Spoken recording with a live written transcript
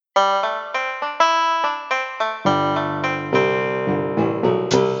Welcome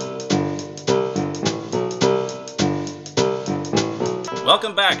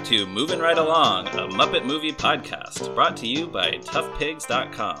back to Moving Right Along, a Muppet movie podcast, brought to you by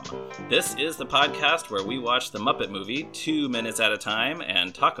toughpigs.com. This is the podcast where we watch the Muppet movie 2 minutes at a time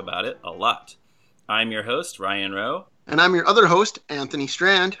and talk about it a lot. I'm your host, Ryan Rowe. And I'm your other host, Anthony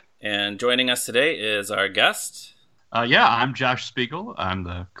Strand. And joining us today is our guest. I'm Josh Spiegel. I'm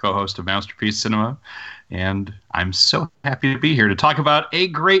the co-host of Masterpiece Cinema, and I'm so happy to be here to talk about a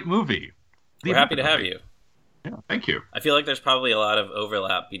great movie. We're happy to have you. Yeah, thank you. I feel like there's probably a lot of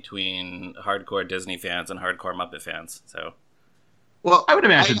overlap between hardcore Disney fans and hardcore Muppet fans. Well, I would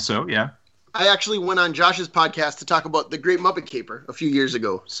imagine so, yeah. I actually went on Josh's podcast to talk about The Great Muppet Caper a few years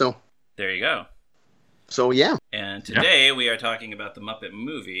ago, so... There you go. So, yeah. And today we are talking about the Muppet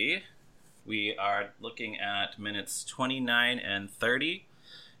movie. We are looking at minutes 29 and 30,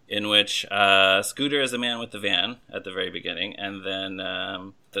 in which Scooter is the man with the van at the very beginning, and then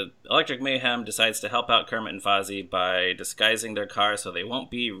the Electric Mayhem decides to help out Kermit and Fozzie by disguising their car so they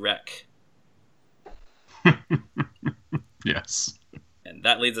won't be wreck. Yes. And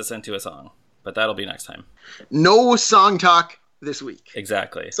that leads us into a song, but that'll be next time. No song talk this week.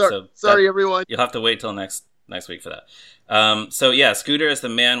 Exactly. Sorry, everyone. You'll have to wait till next week for that. Scooter is the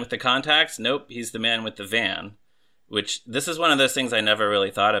man with the contacts. Nope, he's the man with the van. Which, this is one of those things I never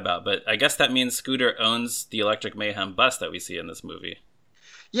really thought about, but I guess that means Scooter owns the Electric Mayhem bus that we see in this movie.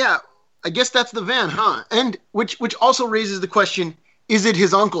 Yeah, I guess that's the van, huh? And which also raises the question, is it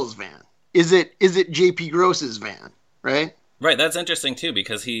his uncle's van? Is it J.P. Gross's van, right? Right, that's interesting too,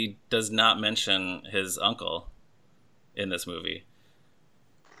 because he does not mention his uncle in this movie.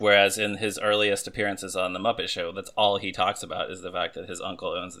 Whereas in his earliest appearances on The Muppet Show, that's all he talks about is the fact that his uncle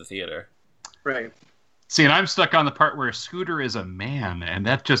owns the theater. Right. See, and I'm stuck on the part where Scooter is a man, and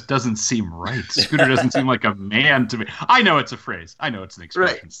that just doesn't seem right. Scooter doesn't seem like a man to me. I know it's a phrase. I know it's an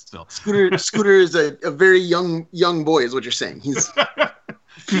expression still. Scooter is a very young boy, is what you're saying. He's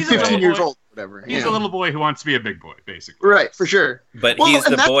 15 years old, whatever. He's a little boy who wants to be a big boy, basically. Right, for sure. But he's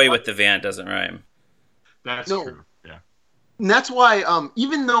the boy with the van doesn't rhyme. That's true, yeah. And that's why,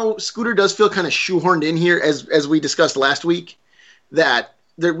 even though Scooter does feel kind of shoehorned in here, as we discussed last week, that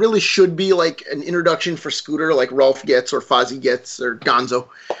there really should be like an introduction for Scooter, like Rolf gets or Fozzie gets or Gonzo.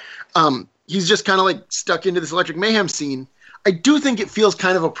 He's just kind of like stuck into this Electric Mayhem scene. I do think it feels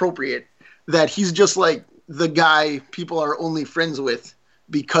kind of appropriate that he's just like the guy people are only friends with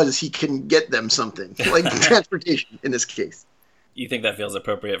because he can get them something, like transportation in this case. You think that feels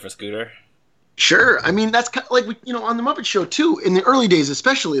appropriate for Scooter? Sure. I mean, that's kind of like, on The Muppet Show too, in the early days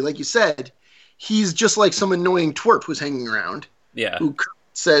especially, like you said, he's just like some annoying twerp who's hanging around. Yeah. Who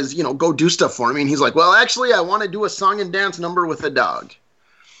says, go do stuff for me. And he's like, well, actually, I want to do a song and dance number with a dog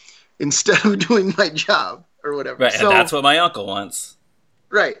instead of doing my job or whatever. Right, and that's what my uncle wants.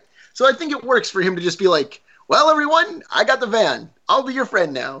 Right. So I think it works for him to just be like, well, everyone, I got the van. I'll be your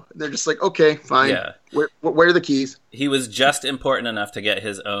friend now. And they're just like, okay, fine. Yeah. Where are the keys? He was just important enough to get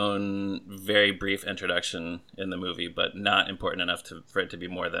his own very brief introduction in the movie, but not important enough for it to be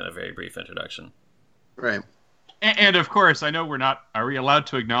more than a very brief introduction. Right. And of course, I know are we allowed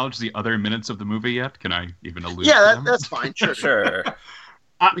to acknowledge the other minutes of the movie yet? Can I even allude to them? That's fine. Sure. Sure.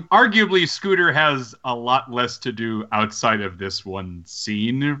 Arguably, Scooter has a lot less to do outside of this one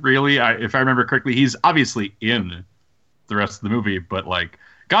scene, really. If I remember correctly, he's obviously in the rest of the movie, but like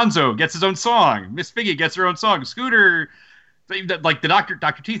Gonzo gets his own song, Miss Piggy gets her own song, Scooter, like the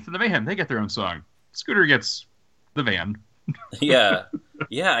Dr. Teeth and the Mayhem, they get their own song. Scooter gets the van. Yeah.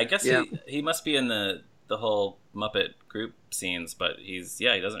 I guess he must be in the whole Muppet group scenes, but he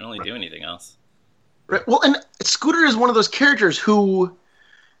doesn't really do anything else. Right. Well, and Scooter is one of those characters who,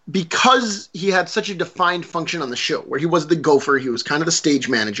 because he had such a defined function on the show, where he was the gopher, he was kind of the stage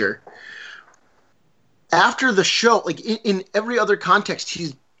manager. After the show, like in every other context,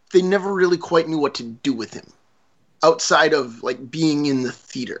 they never really quite knew what to do with him, outside of like being in the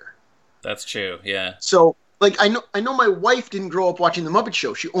theater. That's true. Yeah. So, like, I know my wife didn't grow up watching the Muppet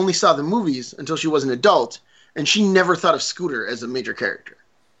Show. She only saw the movies until she was an adult, and she never thought of Scooter as a major character.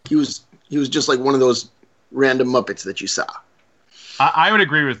 He was just like one of those random Muppets that you saw. I would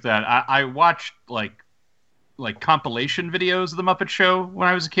agree with that. I watched like compilation videos of the Muppet Show when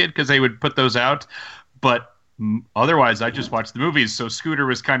I was a kid because they would put those out, but otherwise I just watched the movies. So Scooter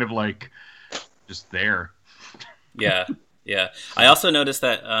was kind of like just there. Yeah. I also noticed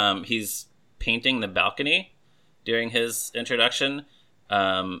that he's painting the balcony during his introduction,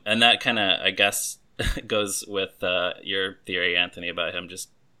 and that kind of, I guess, goes with your theory, Anthony, about him just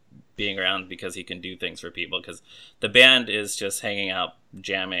being around because he can do things for people. Because the band is just hanging out,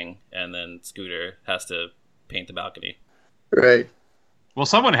 jamming, and then Scooter has to paint the balcony. Right. Well,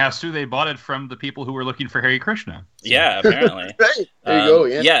 someone has to. They bought it from the people who were looking for Hare Krishna. So. Yeah, apparently. Right. There you go.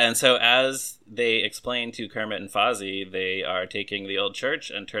 Yeah. Yeah, and so as they explain to Kermit and Fozzie, they are taking the old church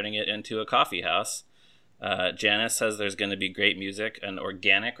and turning it into a coffee house. Janice says there's going to be great music and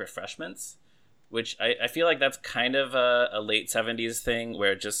organic refreshments, which I feel like that's kind of a late 70s thing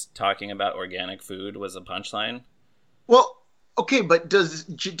where just talking about organic food was a punchline. Well, okay, but does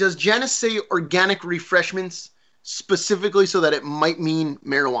Janice say organic refreshments specifically so that it might mean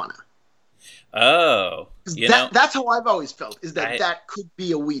marijuana? Oh, that's how I've always felt, is that could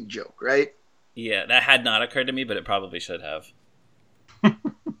be a weed joke, right? Yeah, that had not occurred to me, but it probably should have.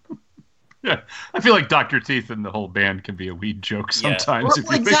 Yeah, I feel like Dr. Teeth and the whole band can be a weed joke sometimes if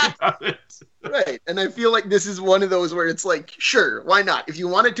you think about it. Right, and I feel like this is one of those where it's like, sure, why not? If you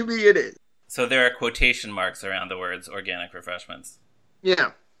want it to be, it is. So there are quotation marks around the words organic refreshments.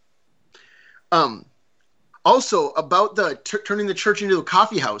 Yeah. Also, about the turning the church into a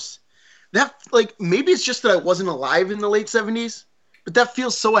coffee house, that, like, maybe it's just that I wasn't alive in the late 70s, but that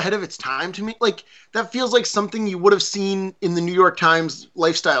feels so ahead of its time to me. Like, that feels like something you would have seen in the New York Times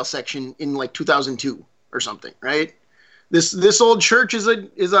lifestyle section in, like, 2002 or something, right? This old church is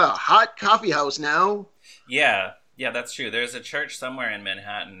a hot coffee house now. Yeah, that's true. There's a church somewhere in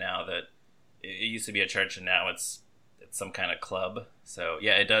Manhattan now that it used to be a church, and now it's some kind of club. So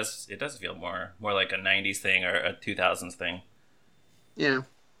yeah, it does feel more like a 90s thing or a 2000s thing. Yeah.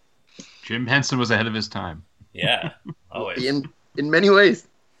 Jim Henson was ahead of his time. Yeah, always. In many ways.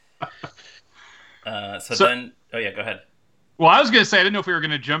 So then, oh yeah, go ahead. Well, I was going to say, I didn't know if we were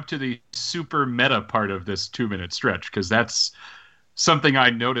going to jump to the super meta part of this 2-minute stretch, because that's something I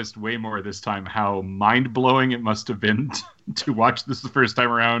noticed way more this time, how mind-blowing it must have been to watch this the first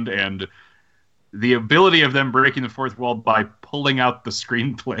time around, and the ability of them breaking the fourth wall by pulling out the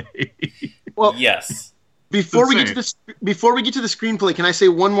screenplay. Well, yes. Before we get to the screenplay, can I say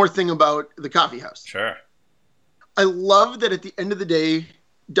one more thing about the coffee house? Sure. I love that at the end of the day,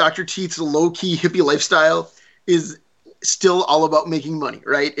 Dr. Teeth's low-key hippie lifestyle is still all about making money,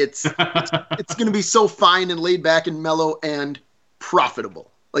 right? It's going to be so fine and laid back and mellow and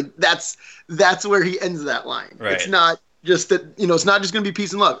profitable. Like, that's where he ends that line. Right. It's not just that, it's not just going to be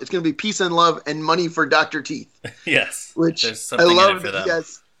peace and love. It's going to be peace and love and money for Dr. Teeth. Yes. Which I love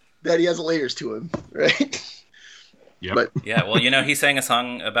that he has layers to him, right? Yep. But, yeah, well, he sang a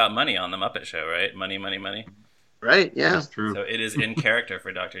song about money on The Muppet Show, right? Money, money, money. Right, yeah. That's true. So it is in character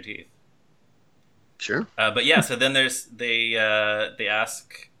for Dr. Teeth. Sure. But yeah, so then they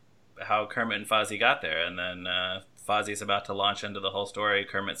ask how Kermit and Fozzie got there, and then Fozzie's about to launch into the whole story.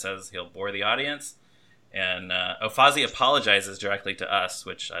 Kermit says he'll bore the audience, and Fozzie apologizes directly to us,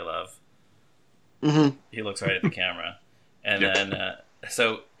 which I love. Mm-hmm. He looks right at the camera, and then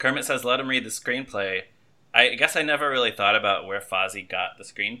so Kermit says, "Let him read the screenplay." I guess I never really thought about where Fozzie got the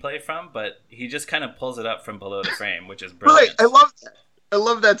screenplay from, but he just kind of pulls it up from below the frame, which is brilliant. Right, I love that. I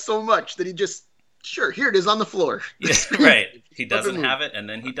love that so much that he just, sure, here it is on the floor. Yeah, right. He doesn't have it, and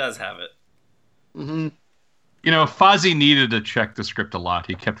then he does have it. Mm-hmm. Fozzie needed to check the script a lot.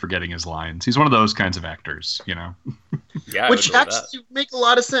 He kept forgetting his lines. He's one of those kinds of actors, Yeah, which actually make a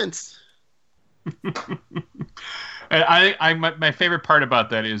lot of sense. My favorite part about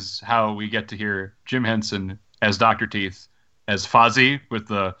that is how we get to hear Jim Henson as Dr. Teeth, as Fozzie with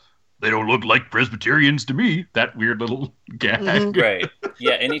the "they don't look like Presbyterians to me," that weird little gag. Mm-hmm. Right.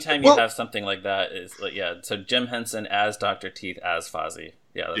 Yeah, anytime you have something like that is like, yeah, so Jim Henson as Dr. Teeth as Fozzie.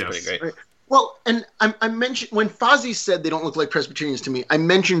 Yeah, that's pretty great. Right. Well, and I mentioned, when Fozzie said they don't look like Presbyterians to me, I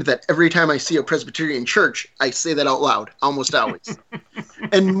mentioned that every time I see a Presbyterian church, I say that out loud, almost always.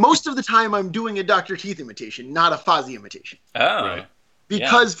 And most of the time I'm doing a Dr. Teeth imitation, not a Fozzie imitation. Oh. Right.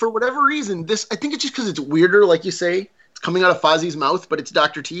 Because for whatever reason, I think it's just because it's weirder, like you say. It's coming out of Fozzie's mouth, but it's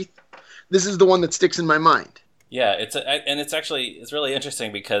Dr. Teeth. This is the one that sticks in my mind. Yeah, it's really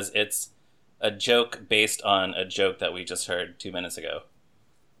interesting because it's a joke based on a joke that we just heard 2 minutes ago.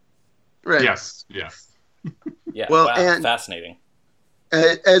 Right. Yes. Yeah. Yeah. Well, wow, and fascinating.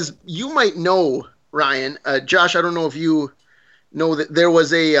 As you might know, Ryan, Josh, I don't know if you know that there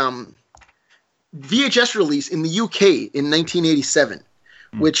was a VHS release in the UK in 1987,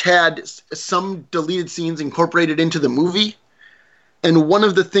 which had some deleted scenes incorporated into the movie. And one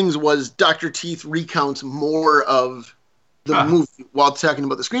of the things was Dr. Teeth recounts more of the movie while talking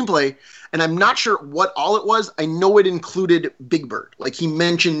about the screenplay. And I'm not sure what all it was. I know it included Big Bird. Like, he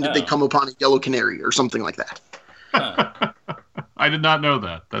mentioned they come upon a yellow canary or something like that. Huh. I did not know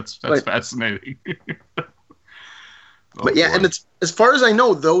that. That's fascinating. But yeah, boy. and it's as far as I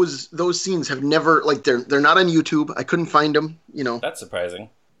know, those scenes have never like they're not on YouTube. I couldn't find them. That's surprising.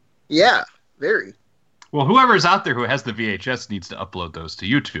 Yeah, very. Well, whoever's out there who has the VHS needs to upload those to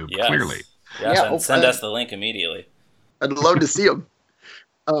YouTube. Yes. Clearly. Yes, Yeah, and send us the link immediately. I'd love to see them.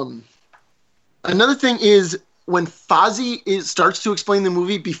 Another thing is when Fozzie starts to explain the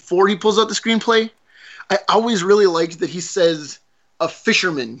movie before he pulls out the screenplay, I always really liked that he says a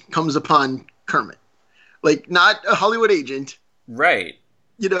fisherman comes upon Kermit, like not a Hollywood agent. Right.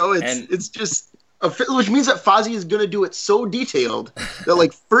 It's just which means that Fozzie is going to do it so detailed that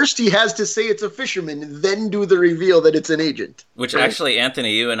like first he has to say it's a fisherman, then do the reveal that it's an agent. Which right? Actually,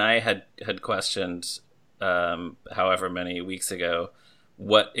 Anthony, you and I had questioned, however many weeks ago,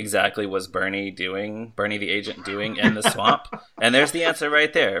 what exactly was Bernie the agent doing in the swamp? And there's the answer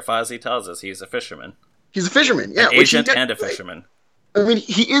right there. Fozzie tells us he's a fisherman. He's a fisherman, yeah. An agent and a fisherman. I mean,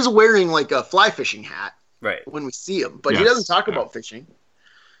 he is wearing like a fly fishing hat right when we see him, but he doesn't talk about fishing.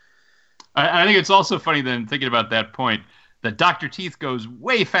 I think it's also funny then thinking about that point that Dr. Teeth goes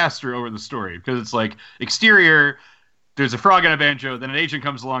way faster over the story because it's like exterior, there's a frog and a banjo, then an agent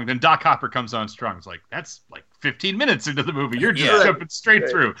comes along, then Doc Hopper comes on strong. It's like, that's like 15 minutes into the movie. You're just jumping straight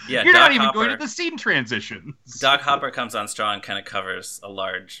through. Yeah, You're Doc not even Hopper, going to the scene transitions. Doc Hopper comes on strong kind of covers a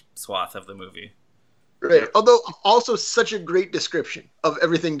large swath of the movie. Right. Although also such a great description of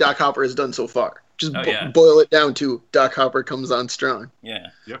everything Doc Hopper has done so far. Just boil it down to Doc Hopper comes on strong. Yeah.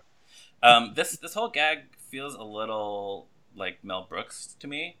 Yep. This whole gag feels a little like Mel Brooks to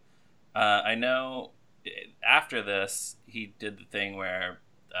me. I know after this he did the thing where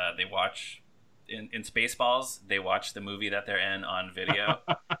they watch in Spaceballs, they watch the movie that they're in on video.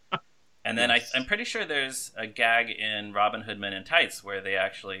 And then I'm pretty sure there's a gag in Robin Hood Men in Tights where they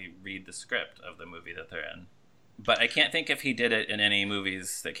actually read the script of the movie that they're in. But I can't think if he did it in any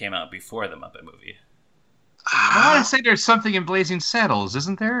movies that came out before the Muppet movie. I want to say there's something in Blazing Saddles,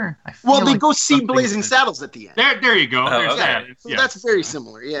 isn't there? They go see Blazing Saddles at the end. There you go. Oh, okay. So that's very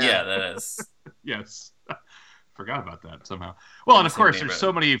similar, yeah. Yeah, that is. Yes. Forgot about that somehow. Well, and of course, there's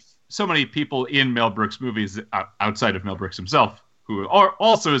so many people in Mel Brooks movies outside of Mel Brooks himself who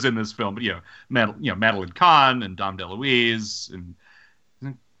also is in this film. But Madeline Kahn and Dom DeLuise, and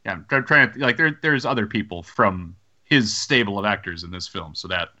I'm trying to like there's other people from his stable of actors in this film. So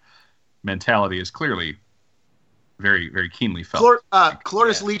that mentality is clearly very, very keenly felt.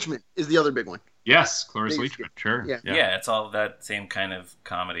 Cloris Leachman is the other big one. Yes, Cloris Leachman, sure. Yeah, it's all that same kind of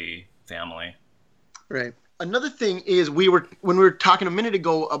comedy family. Right. Another thing is when we were talking a minute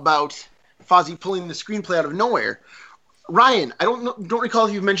ago about Fozzie pulling the screenplay out of nowhere. Ryan, I don't recall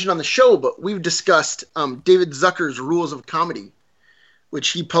if you've mentioned on the show, but we've discussed David Zucker's Rules of Comedy, which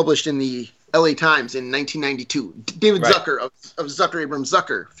he published in the LA Times in 1992. David Zucker of Zucker Abrams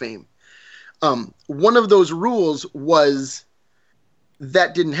Zucker fame. One of those rules was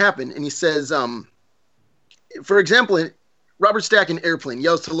that didn't happen. And he says, for example, Robert Stack in Airplane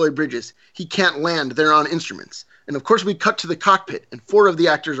yells to Lloyd Bridges, he can't land, they're on instruments. And of course we cut to the cockpit and 4 of the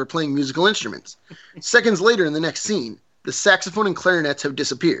actors are playing musical instruments. Seconds later in the next scene, the saxophone and clarinets have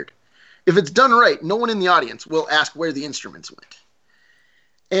disappeared. If it's done right, no one in the audience will ask where the instruments went.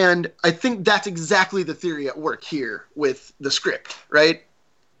 And I think that's exactly the theory at work here with the script, right?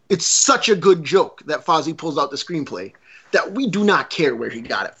 It's such a good joke that Fozzie pulls out the screenplay that we do not care where he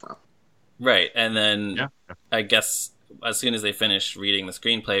got it from. Right, and then I guess as soon as they finish reading the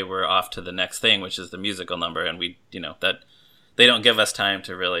screenplay, we're off to the next thing, which is the musical number, and we, that they don't give us time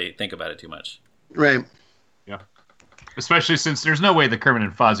to really think about it too much. Right. Yeah. Especially since there's no way that Kermit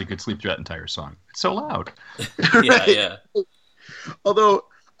and Fozzie could sleep through that entire song. It's so loud. Yeah. Although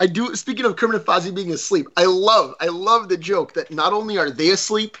speaking of Kermit and Fozzie being asleep, I love the joke that not only are they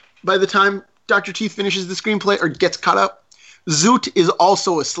asleep by the time Dr. Teeth finishes the screenplay or gets caught up, Zoot is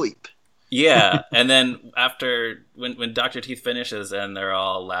also asleep. Yeah, and then after when Dr. Teeth finishes and they're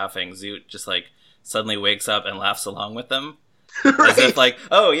all laughing, Zoot just like suddenly wakes up and laughs along with them. Right. As if like,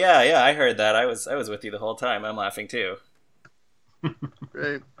 oh yeah, I heard that. I was with you the whole time. I'm laughing too.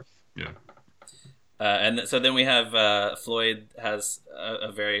 Right. Yeah. And so then we have Floyd has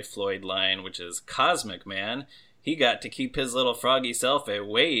a very Floyd line, which is Cosmic Man. He got to keep his little froggy self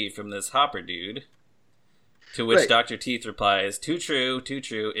away from this Hopper dude. To which Dr. Teeth replies, too true.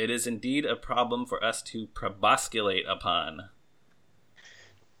 It is indeed a problem for us to probosculate upon.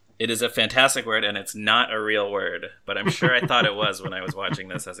 It is a fantastic word, and it's not a real word, but I'm sure I thought it was when I was watching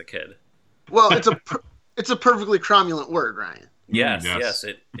this as a kid. Well, it's a perfectly cromulent word, Ryan. Yes,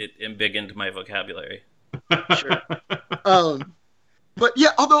 it embiggened my vocabulary. Sure. But yeah,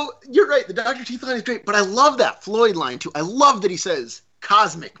 although you're right, the Dr. Teeth line is great, but I love that Floyd line too. I love that he says,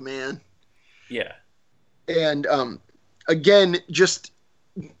 Cosmic Man. Yeah. And again, just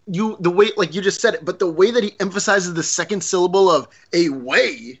the way, like you just said it, but the way that he emphasizes the second syllable of a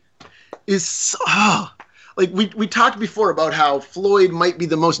way is so, like we talked before about how Floyd might be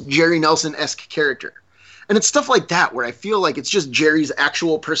the most Jerry Nelson-esque character. And it's stuff like that where I feel like it's just Jerry's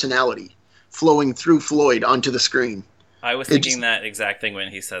actual personality flowing through Floyd onto the screen. I was thinking that exact thing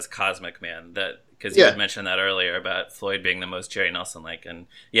when he says Cosmic Man, that because you had mentioned that earlier about Floyd being the most Jerry Nelson-like. And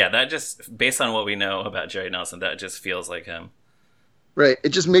yeah, that just, based on what we know about Jerry Nelson, that just feels like him. Right. It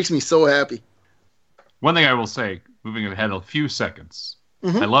just makes me so happy. One thing I will say, moving ahead a few seconds,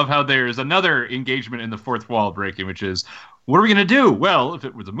 I love how there's another engagement in the fourth wall breaking, which is, what are we going to do? Well, if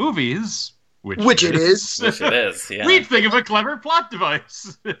it were the movies... Which it is, yeah. We'd think of a clever plot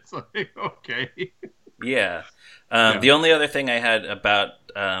device. It's like, okay. Yeah. The only other thing I had about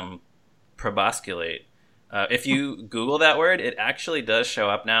probosculate, if you Google that word, it actually does show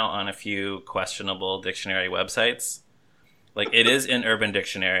up now on a few questionable dictionary websites. Like, it is in Urban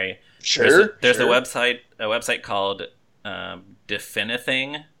Dictionary. Sure. There's a website called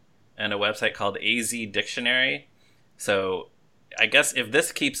Definithing and a website called AZ Dictionary. So I guess if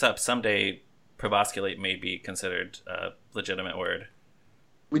this keeps up someday, probosculate may be considered a legitimate word.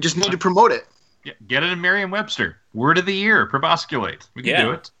 We just need to promote it. Yeah, get it in Merriam-Webster. Word of the year, probosculate. We can do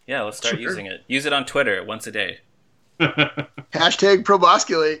it. Yeah, let's start using it. Use it on Twitter once a day. Hashtag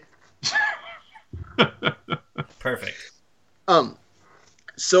probosculate. Perfect.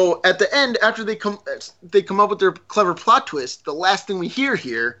 So at the end, after they come up with their clever plot twist, the last thing we hear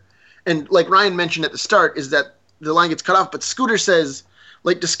here, and like Ryan mentioned at the start, is that the line gets cut off, but Scooter says,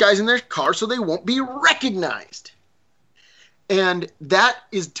 like, disguising their car so they won't be recognized. And that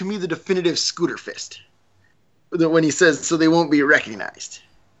is, to me, the definitive Scooter fist. When he says, so they won't be recognized.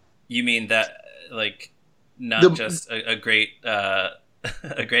 You mean that, like, not just a great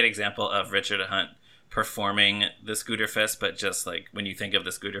a great example of Richard Hunt performing the Scooter fist, but just, like, when you think of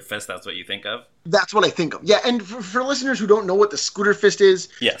the Scooter fist, that's what you think of? That's what I think of. Yeah, and for listeners who don't know what the Scooter fist is,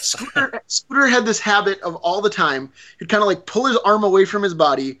 yes. Scooter had this habit of all the time, he'd kind of like pull his arm away from his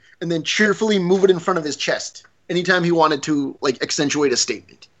body and then cheerfully move it in front of his chest anytime he wanted to, like, accentuate a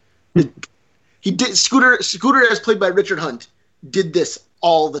statement. He did. Scooter, as played by Richard Hunt, did this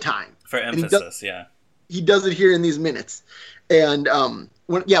all the time. For emphasis, yeah. He does it here in these minutes. And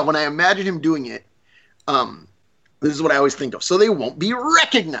when I imagine him doing it, this is what I always think of. So they won't be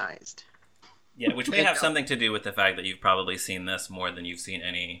recognized. Yeah, which may have something to do with the fact that you've probably seen this more than you've seen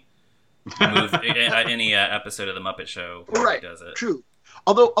any episode of The Muppet Show where right, he does it. True.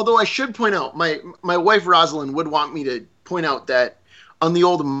 Although I should point out, my wife Rosalind would want me to point out that on the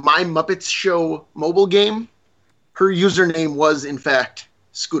old My Muppets Show mobile game, her username was, in fact,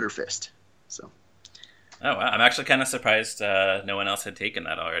 Scooter Fist. So. Oh, wow. I'm actually kind of surprised no one else had taken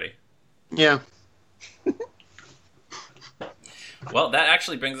that already. Yeah. Well, that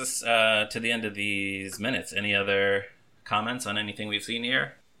actually brings us to the end of these minutes. Any other comments on anything we've seen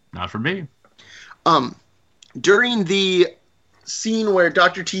here? Not for me. During the scene where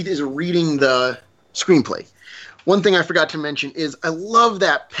Dr. Teeth is reading the screenplay, one thing I forgot to mention is I love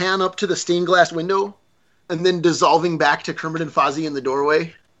that pan up to the stained glass window and then dissolving back to Kermit and Fozzie in the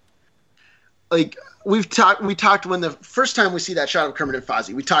doorway. Like, we talked when the first time we see that shot of Kermit and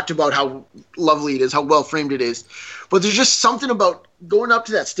Fozzie, we talked about how lovely it is, how well framed it is. But there's just something about going up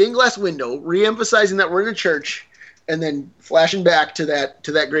to that stained glass window, re-emphasizing that we're in a church, and then flashing back to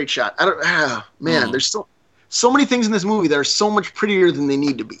that great shot. There's so many things in this movie that are so much prettier than they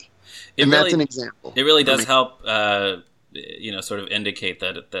need to be. That's an example. It really does help, sort of indicate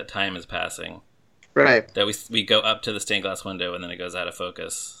that time is passing. Right. That we go up to the stained glass window and then it goes out of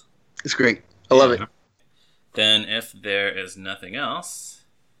focus. It's great. I love it. Then if there is nothing else,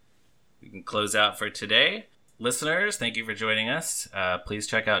 we can close out for today. Listeners, thank you for joining us. Please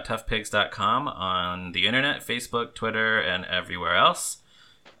check out toughpigs.com on the internet, Facebook, Twitter, and everywhere else.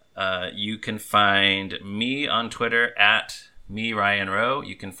 You can find me on Twitter at @MeRyanRowe.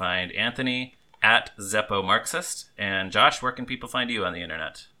 You can find Anthony at ZeppoMarxist. And Josh, where can people find you on the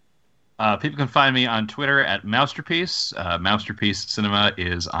internet? People can find me on Twitter at Mousterpiece. Mousterpiece Cinema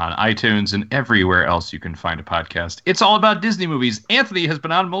is on iTunes and everywhere else you can find a podcast. It's all about Disney movies. Anthony has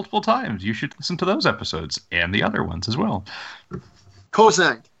been on multiple times. You should listen to those episodes and the other ones as well.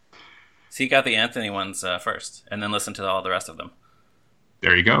 Co-signed. Seek out the Anthony ones first, and then listen to all the rest of them.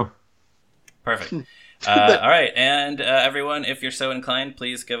 There you go. Perfect. All right, and everyone, if you're so inclined,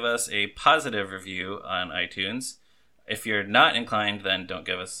 please give us a positive review on iTunes. If you're not inclined, then don't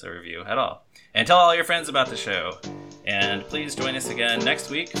give us a review at all. And tell all your friends about the show. And please join us again next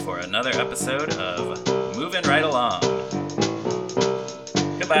week for another episode of Moving Right Along.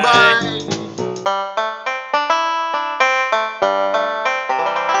 Goodbye. Bye.